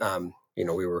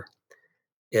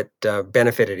 it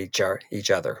benefited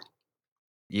each other.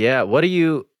 Yeah. What do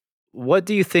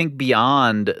you think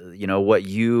beyond, what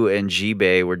you and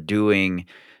Jibe were doing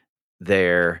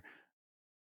there?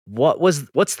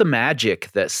 What's the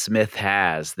magic that Smith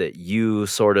has that you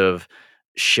sort of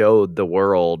showed the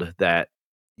world that,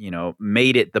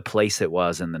 made it the place it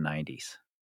was in the 90s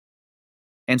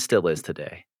and still is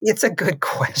today? It's a good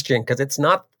question because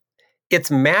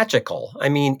it's magical. I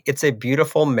mean, it's a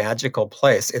beautiful, magical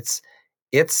place.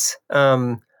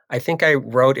 I think I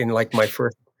wrote in like my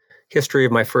first history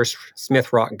of my first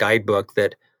Smith Rock guidebook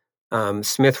that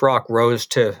Smith Rock rose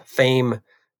to fame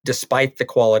despite the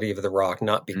quality of the rock,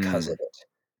 not because of Mm. it.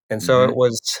 And so it Mhm.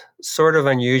 was sort of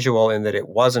unusual in that it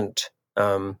wasn't.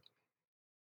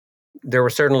 There were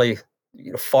certainly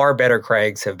far better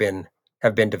crags have been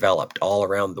developed all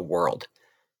around the world.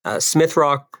 Smith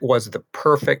Rock was the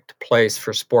perfect place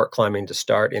for sport climbing to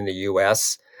start in the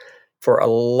U.S. for a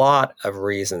lot of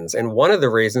reasons, and one of the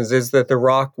reasons is that the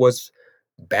rock was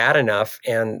bad enough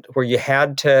and where you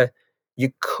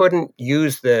couldn't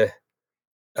use the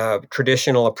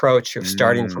traditional approach of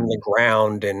starting from the Mm.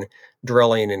 ground and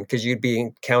drilling, and because you'd be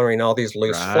encountering all these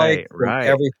loose flakes Right, and right.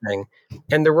 everything.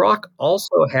 And the rock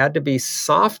also had to be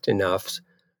soft enough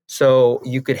so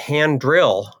you could hand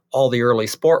drill all the early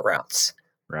sport routes.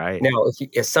 Right. Now,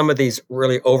 if some of these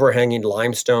really overhanging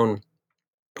limestone,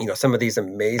 some of these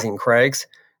amazing crags,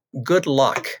 good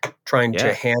luck trying to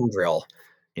Yeah. hand drill,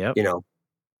 Yep. you know,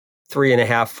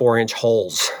 3.5, 4 inch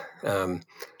holes. Um,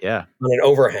 Yeah. on an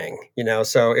overhang.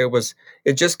 So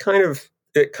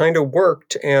it kind of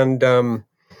worked. And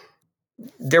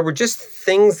there were just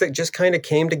things that just kind of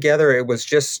came together. There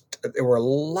were a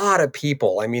lot of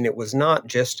people. I mean, it was not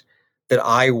just that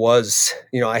I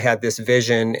had this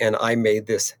vision and I made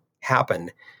this happen.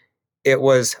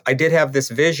 I did have this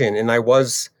vision and I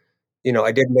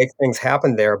did make things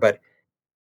happen there, but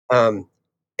um,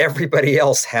 everybody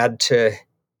else had to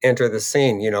enter the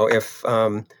scene. If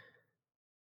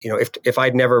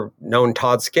I'd never known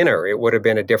Todd Skinner, it would have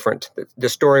been the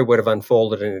story would have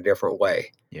unfolded in a different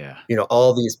way. Yeah.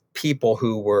 All these people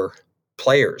who were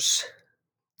players.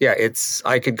 Yeah,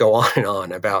 I could go on and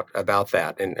on about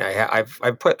that, and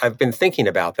I've been thinking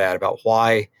about that, about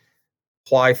why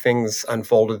things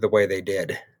unfolded the way they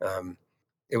did.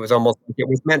 It was almost like it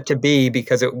was meant to be,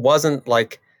 because it wasn't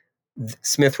like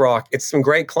Smith Rock. It's some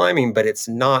great climbing, but it's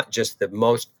not just the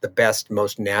best,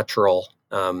 most natural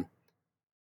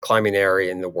climbing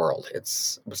area in the world. It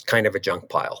was kind of a junk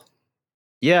pile.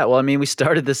 Yeah, well, I mean, we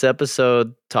started this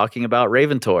episode talking about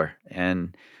Raventor,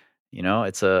 and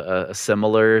it's a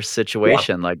similar Yeah,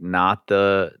 situation, like not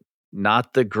the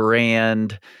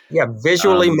grand, yeah,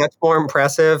 visually um, much more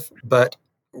impressive, but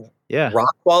yeah,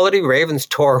 rock quality, Ravens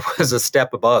Tor was a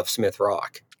step above Smith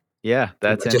Rock. yeah,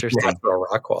 that's Just interesting. natural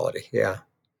rock quality. Yeah.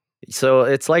 So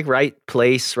it's like right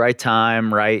place, right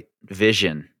time, right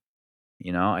vision.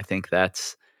 I think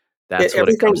that's what it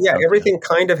Everything, comes yeah, down to. everything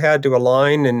kind of had to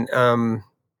align. And,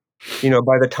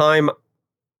 by the time,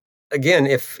 again,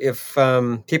 if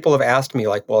people have asked me,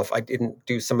 like, well, if I didn't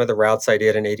do some of the routes I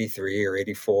did in 83 or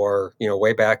 84,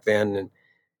 way back then, and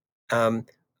um,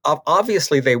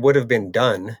 obviously they would have been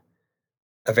done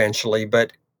eventually,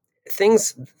 but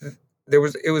things, it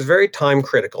was very time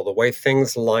critical, the way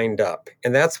things lined up.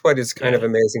 And that's what is kind of Yeah,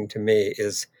 amazing to me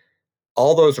is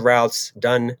all those routes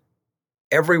done,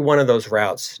 every one of those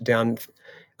routes done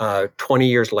 20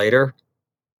 years later,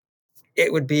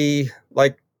 it would be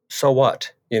like, so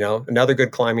what? Another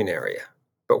good climbing area.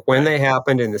 But when right. they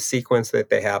happened in the sequence that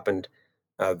they happened,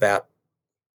 that,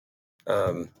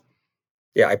 um,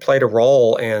 yeah, I played a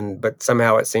role, but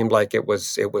somehow it seemed like it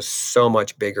was so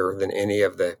much bigger than any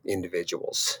of the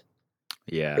individuals.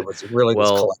 It Yeah. was really this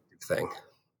Well, collective thing.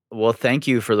 thank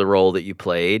you for the role that you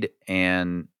played,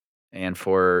 and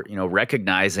for,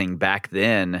 recognizing back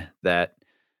then that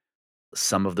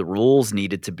some of the rules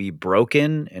needed to be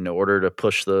broken in order to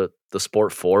push the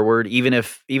sport forward, even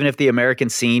if the American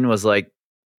scene was like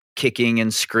kicking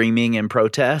and screaming in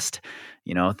protest.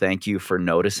 Thank you for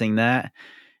noticing that,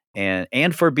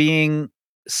 and for being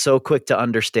so quick to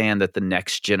understand that the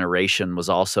next generation was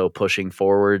also pushing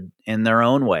forward in their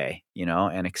own way,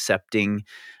 and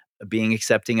being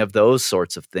accepting of those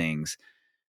sorts of things.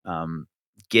 Um,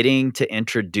 Getting to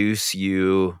introduce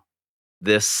you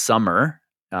this summer,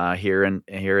 here in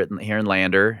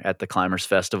Lander at the Climbers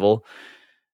Festival,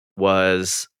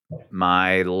 was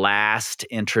my last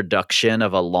introduction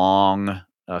of a long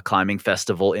climbing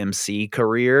festival MC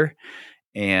career,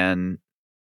 and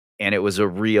it was a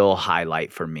real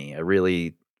highlight for me, a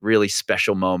really, really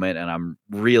special moment, and I'm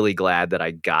really glad that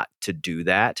I got to do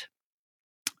that.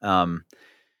 And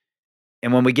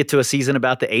when we get to a season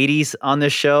about the 80s on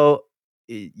this show,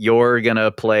 you're going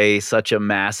to play such a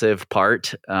massive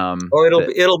part.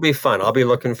 It'll be fun. I'll be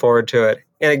looking forward to it.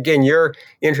 And again, your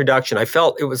introduction, I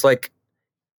felt it was like,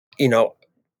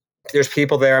 there's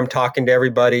people there. I'm talking to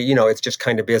everybody. It's just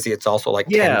kind of busy. It's also like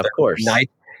 10 of course. night.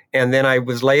 And then I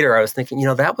was thinking,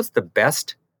 that was the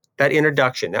best, that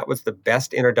introduction. That was the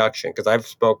best introduction because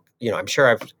I'm sure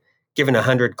I've given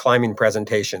 100 climbing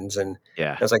presentations. And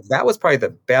I was like, that was probably the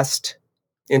best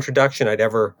introduction I'd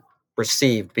ever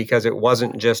received because it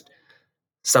wasn't just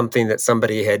something that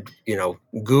somebody had,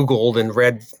 Googled and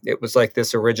read. It was like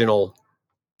this original,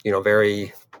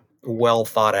 very well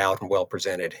thought out and well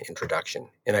presented introduction.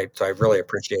 And I really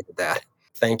appreciated that.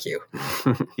 Thank you.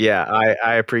 Yeah,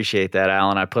 I appreciate that,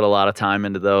 Alan. I put a lot of time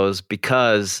into those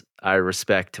because I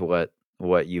respect what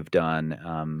you've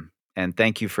done. And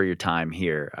thank you for your time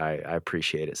here. I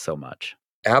appreciate it so much.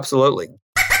 Absolutely.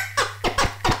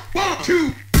 1,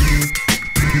 2.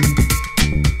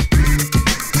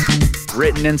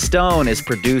 Written in Stone is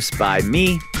produced by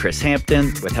me, Chris Hampton,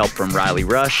 with help from Riley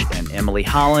Rush and Emily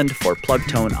Holland for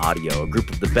Plugtone Audio, a group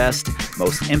of the best,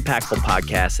 most impactful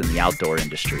podcasts in the outdoor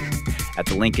industry. At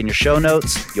the link in your show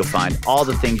notes, you'll find all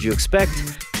the things you expect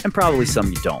and probably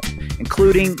some you don't,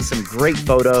 including some great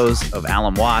photos of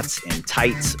Alan Watts in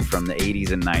tights from the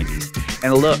 80s and 90s.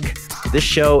 And look, this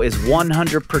show is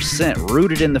 100%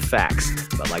 rooted in the facts,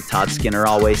 but like Todd Skinner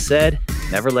always said,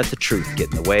 never let the truth get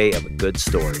in the way of a good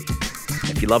story.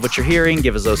 If you love what you're hearing,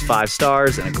 give us those 5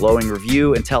 stars and a glowing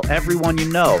review and tell everyone you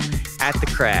know at the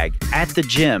crag, at the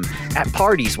gym, at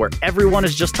parties where everyone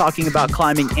is just talking about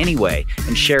climbing anyway,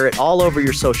 and share it all over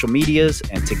your social medias,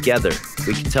 and together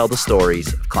we can tell the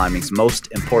stories of climbing's most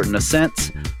important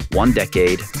ascents, one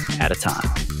decade at a time.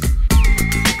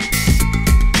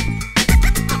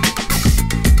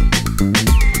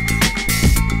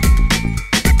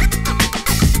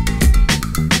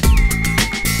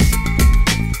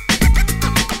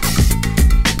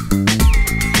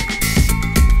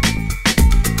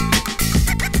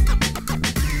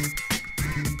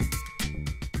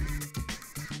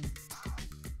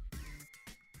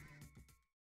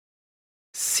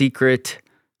 Secret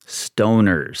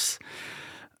stoners.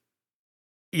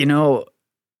 I'm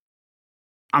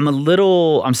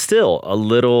still a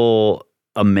little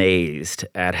amazed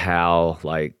at how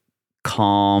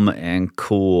calm and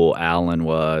cool Alan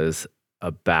was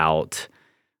about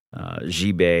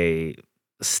Jibe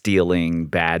stealing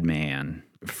Badman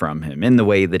from him in the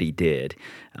way that he did.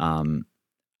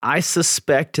 I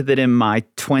suspect that in my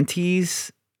 20s,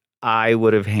 I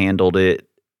would have handled it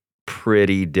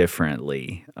pretty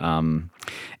differently. And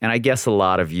I guess a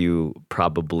lot of you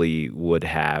probably would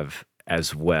have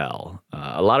as well.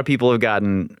 A lot of people have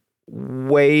gotten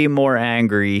way more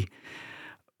angry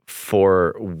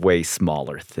for way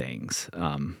smaller things.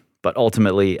 But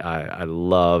ultimately, I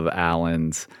love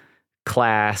Alan's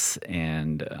class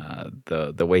and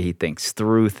the way he thinks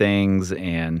through things.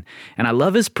 And I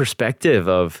love his perspective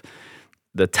of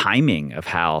the timing of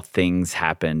how things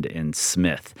happened in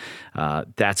Smith.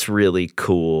 That's really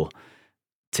cool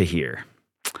to hear.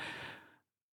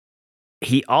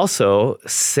 He also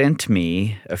sent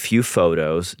me a few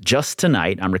photos just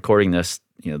tonight. I'm recording this,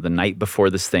 the night before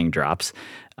this thing drops.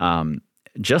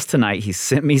 Just tonight, he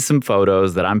sent me some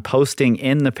photos that I'm posting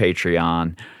in the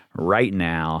Patreon right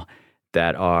now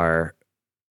that are,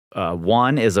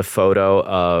 one is a photo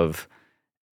of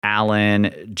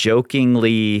Alan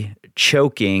jokingly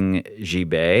choking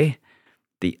Jibe.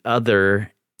 The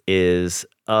other is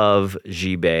of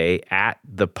Jibe at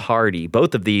the party.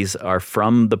 Both of these are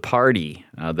from the party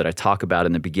that I talk about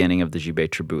in the beginning of the Jibe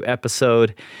Tribout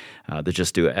episode, the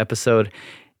Just Do It episode.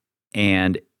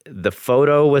 And the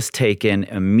photo was taken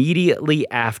immediately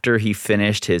after he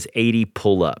finished his 80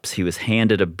 pull-ups. He was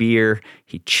handed a beer.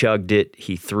 He chugged it.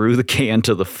 He threw the can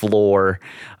to the floor,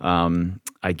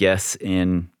 I guess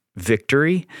in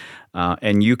victory.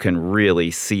 And you can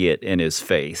really see it in his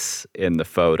face in the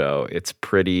photo. It's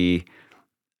pretty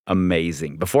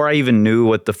amazing. Before I even knew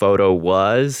what the photo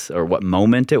was or what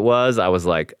moment it was, I was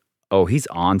like, oh, he's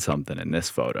on something in this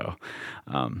photo.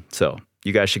 So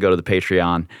you guys should go to the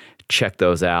Patreon, check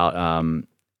those out.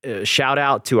 Shout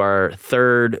out to our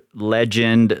third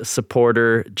legend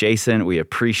supporter, Jason. We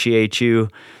appreciate you.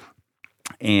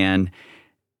 And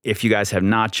if you guys have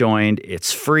not joined,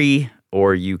 it's free.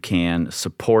 or you can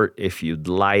support if you'd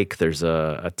like. There's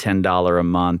a $10 a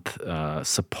month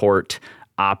support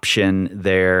option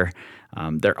there.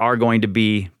 There are going to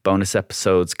be bonus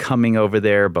episodes coming over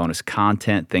there, bonus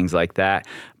content, things like that.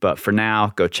 But for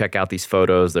now, go check out these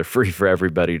photos. They're free for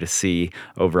everybody to see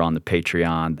over on the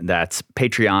Patreon. That's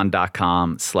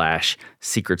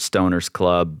patreon.com/Secret Stoners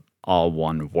Club, all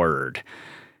one word.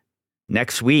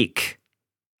 Next week,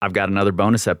 I've got another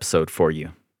bonus episode for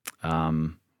you.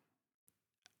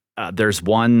 There's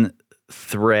one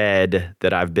thread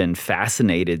that I've been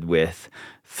fascinated with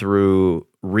through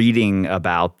reading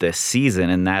about this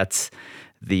season, and that's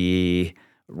the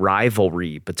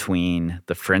rivalry between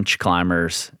the French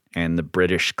climbers and the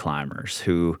British climbers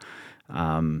who,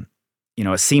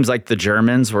 it seems like the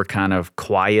Germans were kind of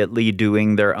quietly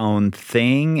doing their own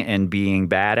thing and being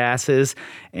badasses,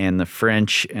 and the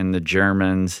French and the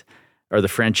Germans, or the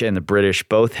French and the British,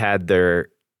 both had their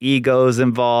egos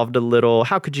involved a little.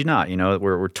 How could you not?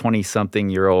 We're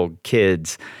 20-something-year-old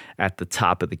kids at the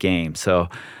top of the game. So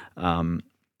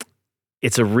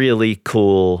it's a really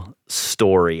cool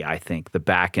story, I think, the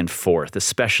back and forth,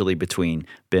 especially between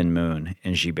Ben Moon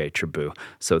and Jibe Tribout.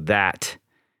 So that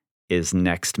is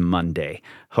next Monday.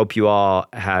 Hope you all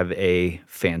have a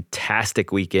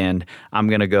fantastic weekend. I'm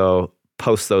going to go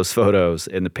post those photos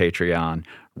in the Patreon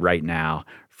right now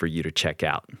for you to check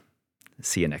out.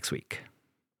 See you next week.